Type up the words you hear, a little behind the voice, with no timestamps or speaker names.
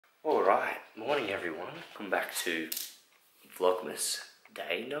Alright, morning everyone. Welcome back to Vlogmas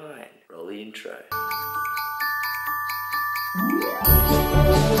Day 9. Roll the intro.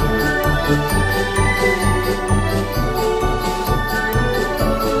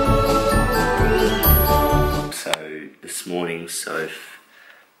 So this morning Soph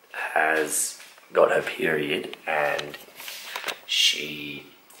has got her period and she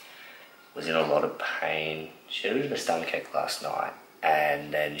was in a lot of pain. She had a bit of a stomachache last night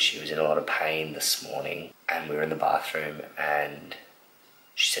and then she was in a lot of pain this morning and we were in the bathroom and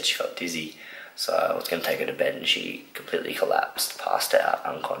she said she felt dizzy, so I was going to take her to bed and she completely collapsed, passed out,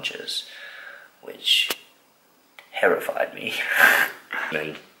 unconscious, which terrified me. And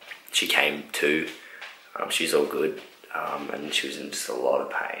then she came to, she's all good, and she was in just a lot of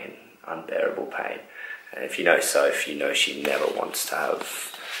pain, unbearable pain. And if you know Soph, you know she never wants to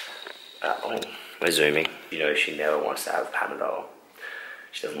have, we're zooming, you know she never wants to have Panadol.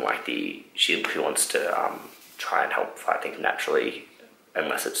 She doesn't like she wants to try and help fight things naturally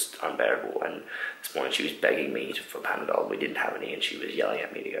unless it's unbearable. And this morning she was begging me for Panadol. We didn't have any and she was yelling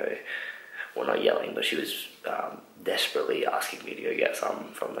at me to go, well not yelling, but she was desperately asking me to go get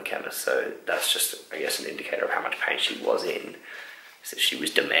some from the chemist. So that's just, I guess, an indicator of how much pain she was in. So she was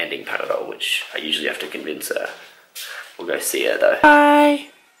demanding Panadol, which I usually have to convince her. We'll go see her though. Hi!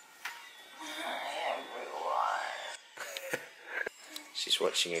 She's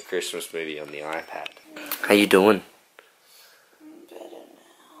watching a Christmas movie on the iPad. How you doing? Better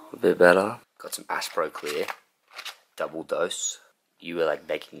now. A bit better. Got some Aspro Clear, double dose. You were like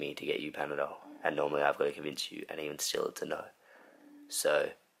begging me to get you Panadol, and normally I've got to convince you, and even still it's a no. So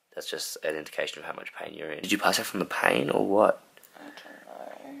that's just an indication of how much pain you're in. Did you pass out from the pain or what? I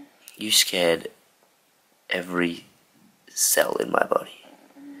don't know. You scared every cell in my body.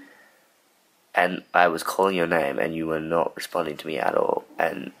 And I was calling your name and you were not responding to me at all.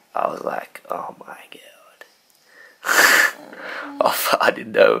 And I was like, oh my god. Oh, I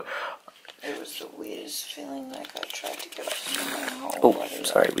didn't know. It was the weirdest feeling, like I tried to get off my whole body. Oh,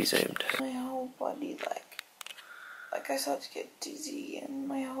 sorry, we zoomed. My whole body, like I started to get dizzy and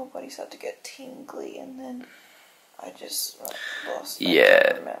my whole body started to get tingly and then I just lost.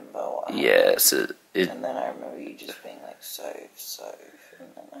 Yeah. I remember what Yeah, so and then I remember you just being like, Soph. And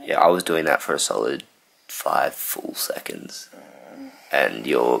then I was doing that for a solid 5 full seconds. And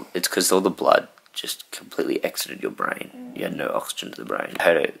it's because all the blood just completely exited your brain. You had no oxygen to the brain.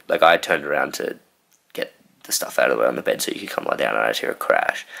 I turned around to get the stuff out of the way on the bed so you could come lie down, and I just hear a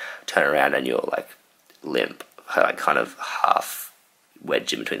crash. Turn around and you're like limp, like kind of half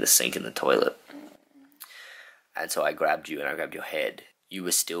wedged in between the sink and the toilet. And so I grabbed you and I grabbed your head. You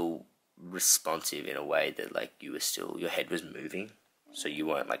were still responsive in a way that like your head was moving. So you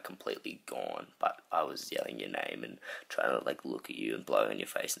weren't like completely gone, but I was yelling your name and trying to like look at you and blow in your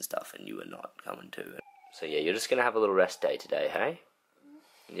face and stuff, and you were not coming to. So yeah, you're just gonna have a little rest day today, hey?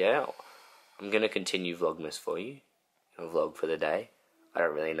 Yeah, I'm gonna continue Vlogmas for you. A vlog for the day. I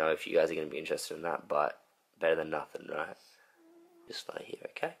don't really know if you guys are gonna be interested in that, but better than nothing, right? Just lie here,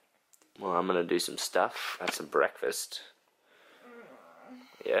 okay? Well, I'm gonna do some stuff. Have some breakfast.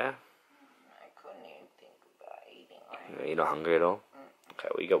 Yeah. I couldn't even think about eating. You're not hungry at all? Okay,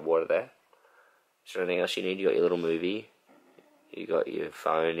 well you got water there. Is there anything else you need? You got your little movie. You got your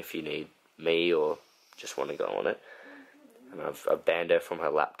phone if you need me or just want to go on it. And I've banned her from her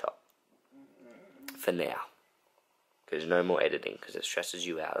laptop. For now. Because no more editing, because it stresses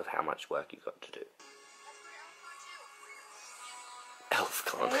you out of how much work you've got to do.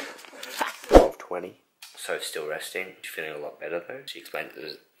 Elfcon. 12:20. So still resting. She's feeling a lot better though. She explains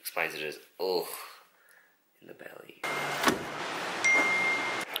it as, oh, in the belly.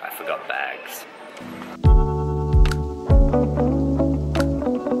 I forgot bags.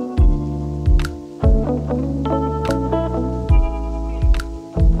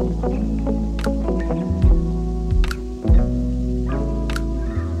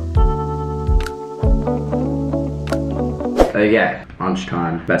 Okay,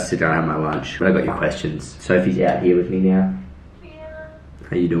 lunchtime. About to sit down and have my lunch. But I got your questions. Sophie's out here with me now. Yeah.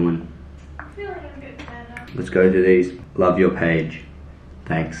 How you doing? I'm feeling a bit better. Let's go through these. Love your page.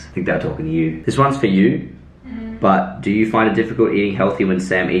 Thanks. I think they're talking to you. This one's for you. But do you find it difficult eating healthy when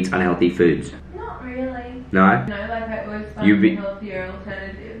Sam eats unhealthy foods? Not really. No? No, like I always find a healthier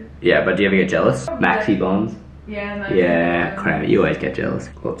alternative. Yeah, but do you ever get jealous? Maxi bonds? Yeah, yeah, crap, you always get jealous.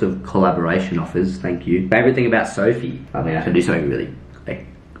 Lots of collaboration offers, thank you. Favorite thing about Sophie? I mean, I can do something really like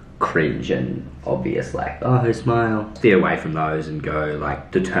cringe and obvious, like, oh, her smile. Stay away from those and go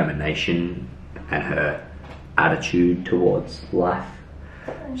like determination and her attitude towards life.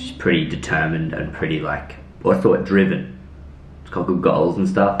 She's pretty determined and pretty like, what's the word, driven. got good goals and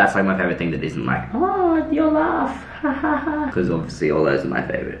stuff. That's like my favourite thing that isn't like, oh, your laugh, ha ha ha. Because obviously all those are my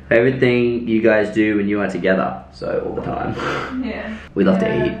favourite. Favourite thing you guys do when you are together? So all the time. Yeah. We love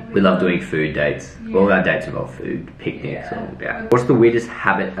to eat. We love doing food dates. Yeah. All our dates involve food, picnics, or, yeah. What's the weirdest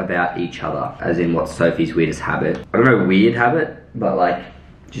habit about each other? As in, what's Sophie's weirdest habit? I don't know, weird habit, but like,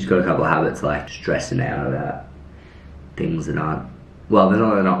 she's got a couple of habits like stressing out about things that aren't, well,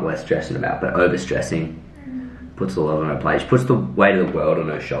 they're not worth stressing about, but over-stressing. Puts a lot on her plate. She puts the weight of the world on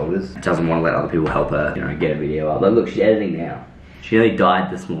her shoulders. Doesn't want to let other people help her, you know, get a video up. But look, she's editing now. She only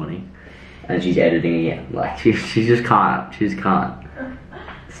died this morning, and she's editing again. Like, she just can't. She just can't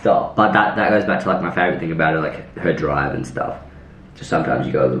stop. But that goes back to like my favorite thing about her, like her drive and stuff. Just sometimes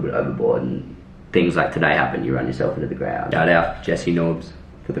you go a little bit overboard, and things like today happen. You run yourself into the ground. Shout out Jesse Norbs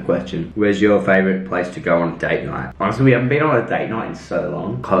for the question. Where's your favorite place to go on a date night? Honestly, we haven't been on a date night in so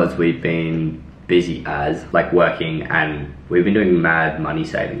long because we've been busy as like working, and we've been doing mad money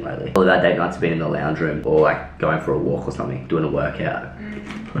saving lately. All of our date nights have been in the lounge room or like going for a walk or something, doing a workout.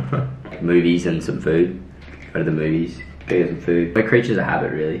 Movies and some food. Go to the movies, go get some food. We're creatures of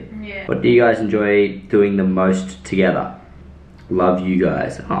habit, really. Yeah. What do you guys enjoy doing the most together? Love you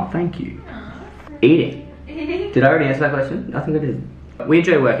guys. Oh, thank you. Eating. Did I already answer that question? I think I did. We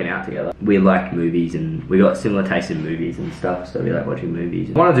enjoy working out together. We like movies, and we got similar tastes in movies and stuff, so we like watching movies.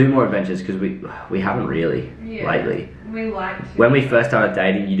 I want to do more adventures because we haven't really lately. We like to. When we first started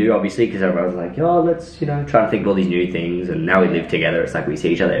dating, you do obviously, because everyone was like, oh, let's, you know, try and think of all these new things, and now we live together, it's like we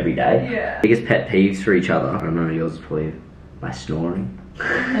see each other every day. Yeah. Biggest pet peeves for each other? I don't know, yours is probably my snoring.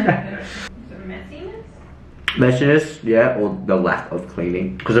 Messiness? Messiness, yeah, or the lack of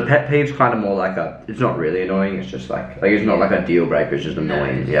cleaning. Because a pet peeve's kind of more like a, it's not really annoying, it's just like it's not like a deal breaker, it's just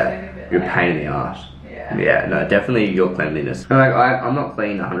annoying, yeah. You're a pain in the ass. Yeah. Yeah, no, definitely your cleanliness. And like, I'm not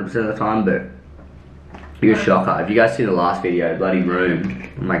clean 100% of the time, but you're a shocker. If you guys see the last video, bloody room,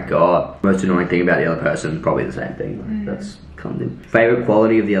 oh my god. Most annoying thing about the other person, probably the same thing. That's comes in. Favorite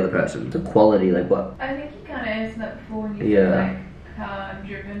quality of the other person? The quality, like what? I think you kind of answered that before when you Yeah. said like how I'm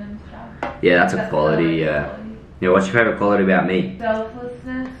driven and stuff. Yeah, that's a quality, yeah. Quality. Yeah, what's your favorite quality about me?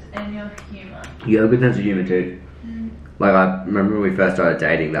 Selflessness and your humour. You have a good sense of humour too. Like, I remember when we first started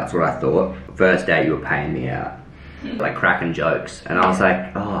dating, that's what I thought. First date, you were paying me out. Like, cracking jokes. And I was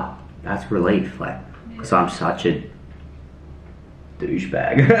like, oh, that's relief. Like, because I'm such a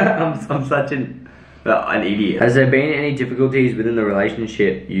douchebag. I'm such an idiot. Has there been any difficulties within the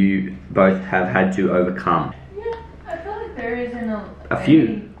relationship you both have had to overcome? Yeah, I feel like there is in A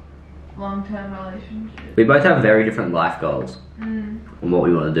few. long-term relationship. We both have very different life goals and what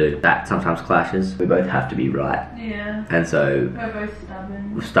we want to do. That sometimes clashes. We both have to be right. Yeah. And so We're both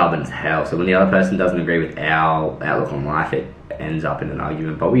stubborn. we're stubborn as hell. So when the other person doesn't agree with our outlook on life, it ends up in an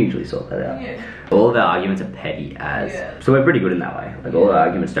argument, but we usually sort that out. Yeah. All of our arguments are petty as. Yeah. So we're pretty good in that way. Like all our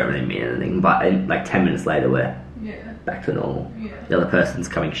arguments don't really mean anything, but in, like 10 minutes later we're back to normal. Yeah. The other person's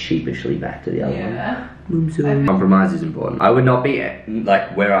coming sheepishly back to the other Yeah. one. Compromise is important. I would not be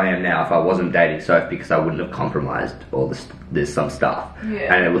like where I am now if I wasn't dating Soph, because I wouldn't have compromised all this. There's some stuff,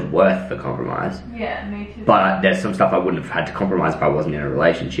 Yeah. and it was worth the compromise. Yeah, me too. But there's some stuff I wouldn't have had to compromise if I wasn't in a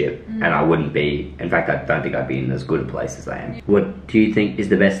relationship, and I wouldn't be. In fact, I don't think I'd be in as good a place as I am. What do you think is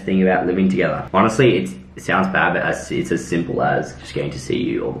the best thing about living together? Honestly, it sounds bad, but it's as simple as just getting to see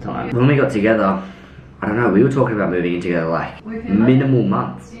you all the time. When we got together, I don't know, we were talking about moving in together like minimal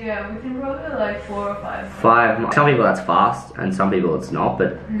months. Yeah, within probably like 4 or 5 months. 5 months. Some people that's fast, and some people it's not,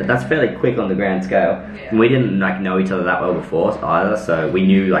 but that's fairly quick on the grand scale. Yeah. And we didn't like know each other that well before either, so we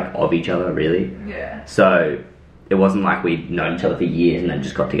knew like of each other really. Yeah. So it wasn't like we'd known each other for years and then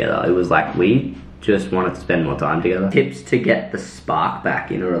just got together. It was like we just wanted to spend more time together. Tips to get the spark back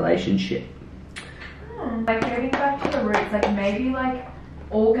in a relationship. Like getting back to the roots, like maybe like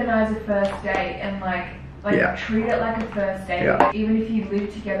organize a first date and like treat it like a first date. Yeah. Like, even if you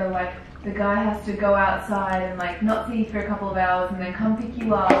live together, like the guy has to go outside and like not see you for a couple of hours and then come pick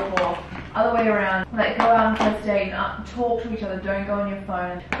you up, or other way around. Like go out on first date and talk to each other, don't go on your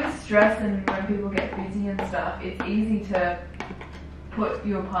phone. With stress and when people get busy and stuff, it's easy to put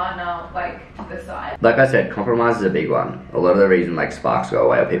your partner like to the side. Like I said, compromise is a big one. A lot of the reason like sparks go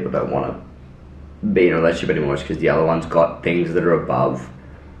away or people don't want to be in a relationship anymore is because the other one's got things that are above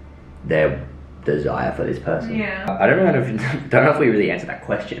their desire for this person. Yeah. I don't know if we really answered that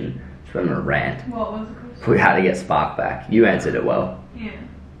question. So I'm gonna rant. What was the question? How to get spark back. You answered it well. Yeah.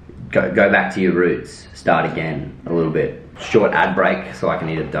 Go back to your roots. Start again a little bit. Short ad break so I can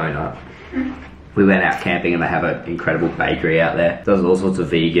eat a donut. We went out camping and they have an incredible bakery out there. Does all sorts of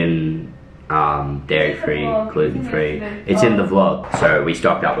vegan dairy free, gluten free. It's in the vlog, so we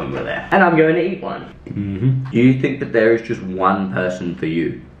stocked up when we were there. And I'm going to eat one. Do you think that there is just one person for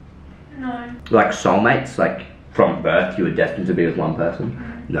you? No. Like soulmates, like from birth you were destined to be with one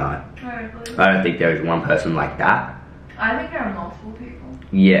person? No. I don't think there is one person like that. I think there are multiple people.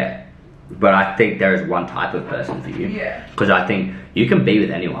 Yeah. But I think there is one type of person for you. Yeah. Because I think you can be with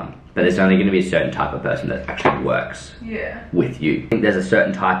anyone, but there's only going to be a certain type of person that actually works with you. I think there's a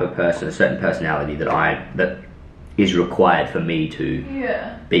certain type of person, a certain personality that is required for me to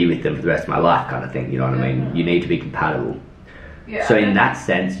be with them for the rest of my life, kind of thing. You know what I mean? You need to be compatible. Yeah, so in that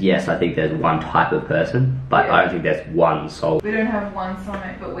sense, yes, I think there's one type of person, but I don't think there's one soul. We don't have one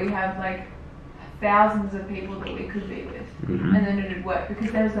soulmate, but we have like thousands of people that we could be with, and then it'd work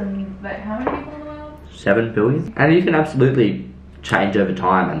because there's like how many people in the world? 7 billion. And you can absolutely change over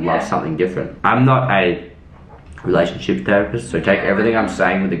time and love something different. I'm not a relationship therapist, so take everything I'm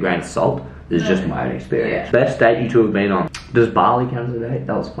saying with a grain of salt. This is just my own experience. Best date you two have been on? Does Bali count as a date?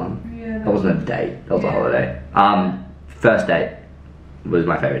 That was fun. Yeah, that wasn't a date. That was a holiday. First date was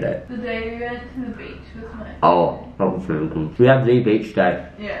my favourite date. The day we went to the beach was my favourite. Oh, that was really cool. We had the beach day.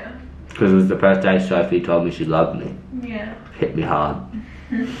 Yeah. Because it was the first day Sophie told me she loved me. Yeah. Hit me hard.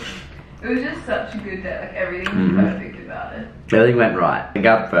 It was just such a good day. Like everything was perfect about it. Everything went right. I think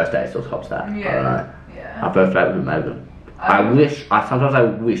our first day still tops that. Yeah. I don't know. Yeah. Our first date was amazing. Sometimes I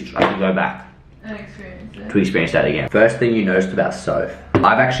wish I could go back and experience it. To experience that again. First thing you noticed about Soph.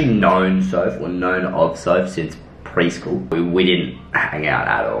 I've actually known Soph, or known of Soph since preschool. We didn't hang out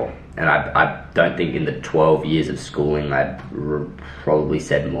at all. And I don't think in the 12 years of schooling I've probably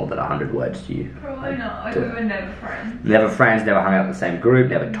said more than 100 words to you. Probably not. Like we were never friends. Never friends, never hung out in the same group,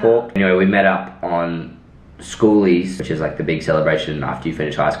 never talked. Anyway, we met up on Schoolies, which is like the big celebration after you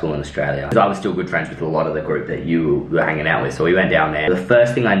finish high school in Australia. Because I was still good friends with a lot of the group that you were hanging out with, so we went down there. The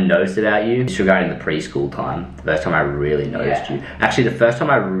first thing I noticed about you is regarding the preschool time. The first time I really noticed you. Actually, the first time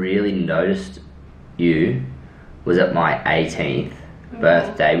I really noticed you was at my 18th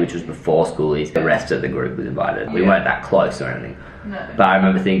birthday, which was before Schoolies. The rest of the group was invited. We weren't that close or anything. No. But I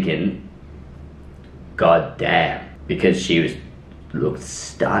remember thinking, God damn, because she looked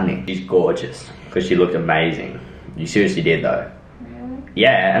stunning. She's gorgeous. Because she looked amazing. You seriously did though. Really?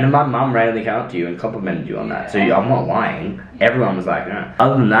 Yeah, and then my mum randomly came up to you and complimented you on that. So I'm not lying. Everyone was like, no.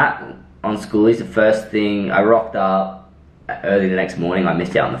 Other than that, on Schoolies, the first thing, I rocked up early the next morning. I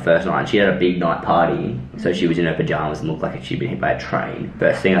missed out on the first night. And she had a big night party. So she was in her pajamas and looked like she'd been hit by a train.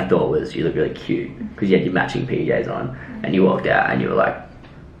 First thing I thought was, you look really cute. Because you had your matching PJs on. And you walked out and you were like,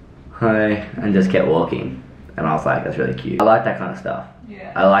 hi, and just kept walking. And I was like, that's really cute. I like that kind of stuff.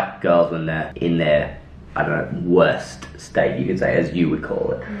 Yeah. I like girls when they're in their, I don't know, worst state, you could say, as you would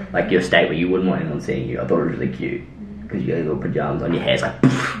call it. Like your state where you wouldn't want anyone seeing you. I thought it was really cute. Because you got your little pajamas on, your hair's like,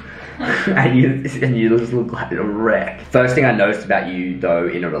 and you just look like a wreck. First thing I noticed about you though,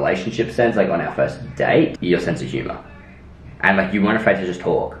 in a relationship sense, like on our first date, your sense of humour. And like you weren't afraid to just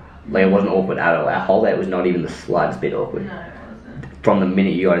talk. Like it wasn't awkward at all. Our whole date was not even the slightest bit awkward. No, it wasn't. From the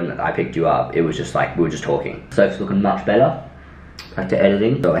minute you got in, I picked you up, it was just like, we were just talking. Soph's looking much better. Back to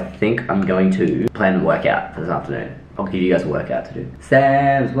editing. So I think I'm going to plan a workout for this afternoon. I'll give you guys a workout to do.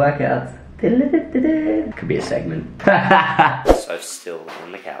 Sam's workouts. Could be a segment. Soph's still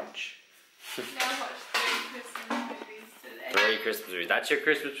on the couch. Now I watched 3 Christmas movies today. 3 Christmas movies. That's your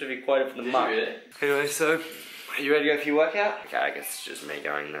Christmas movie quote for the month. Anyway, so are you ready to go for your workout? Okay, I guess it's just me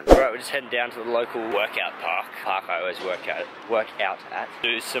going then. Alright, we're just heading down to the local workout park. I always work out at.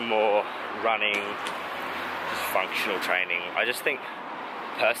 Do some more running, just functional training. I just think,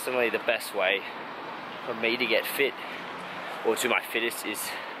 personally, the best way for me to get fit, or to my fittest, is,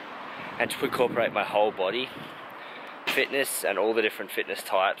 and to incorporate my whole body, fitness and all the different fitness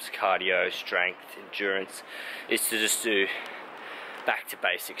types, cardio, strength, endurance, is to just do back to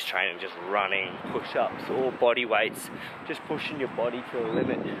basics training, just running, push-ups, all body weights, just pushing your body to the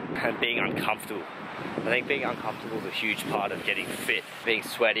limit and being uncomfortable. I think being uncomfortable is a huge part of getting fit. Being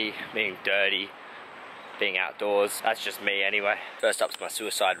sweaty, being dirty, being outdoors, that's just me anyway. First up's my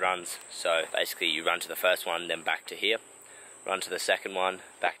suicide runs, so basically you run to the first one, then back to here, run to the second one,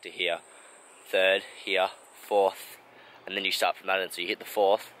 back to here, third, here, fourth, and then you start from that end, so you hit the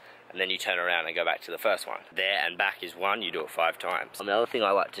fourth, and then you turn around and go back to the first one. There and back is 1, you do it 5 times. And the other thing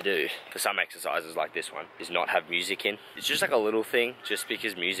I like to do for some exercises like this one is not have music in. It's just like a little thing, just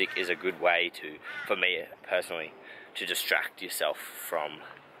because music is a good way to, for me personally, to distract yourself from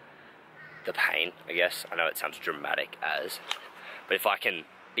the pain, I guess. I know it sounds dramatic as, but if I can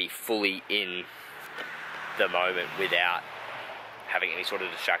be fully in the moment without having any sort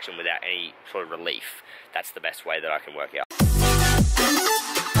of distraction, without any sort of relief, that's the best way that I can work out.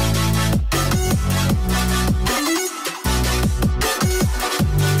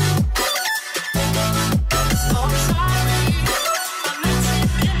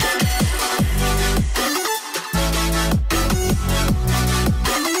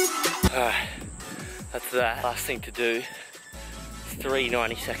 after that, last thing to do is 3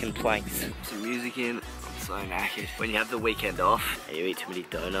 90-second planks. Some music in, I'm so knackered. When you have the weekend off and you eat too many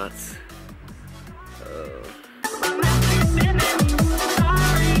donuts.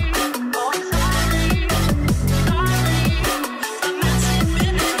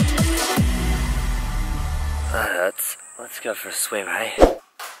 Let's go for a swim, hey?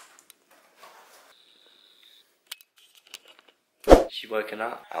 She woken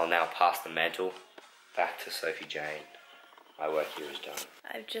up. I'll now pass the mantle back to Sophie Jane. My work here is done.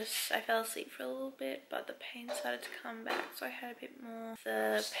 I fell asleep for a little bit, but the pain started to come back, so I had a bit more of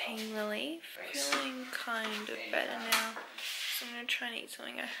the pain relief. Feeling kind of better now, so I'm gonna try and eat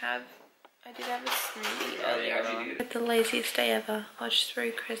something. I did have a smoothie earlier on. But the laziest day ever. Watched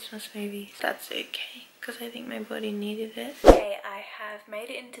 3 Christmas movies. That's okay, because I think my body needed it. Okay, I have made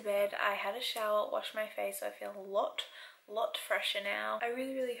it into bed. I had a shower, washed my face, so I feel a lot fresher now. I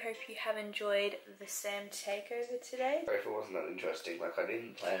really hope you have enjoyed the Sam takeover today. Sorry if it wasn't that interesting, like I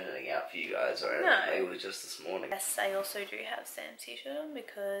didn't plan anything out for you guys or anything. No. It was just this morning. Yes, I also do have Sam's t-shirt on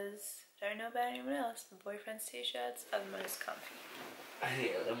because I don't know about anyone else, the boyfriend's t-shirts are the most comfy.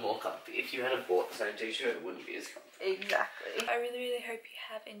 Yeah, they're more comfy. If you hadn't bought the same t-shirt, it wouldn't be as comfy. Exactly. I really hope you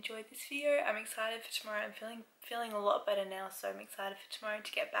have enjoyed this video. I'm excited for tomorrow. I'm feeling a lot better now, so I'm excited for tomorrow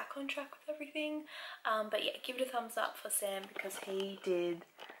to get back on track with everything. But yeah, give it a thumbs up for Sam because he did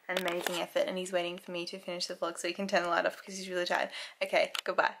an amazing effort and he's waiting for me to finish the vlog so he can turn the light off because he's really tired. Okay,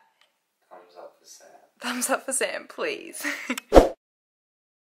 goodbye. Thumbs up for Sam. Thumbs up for Sam, please.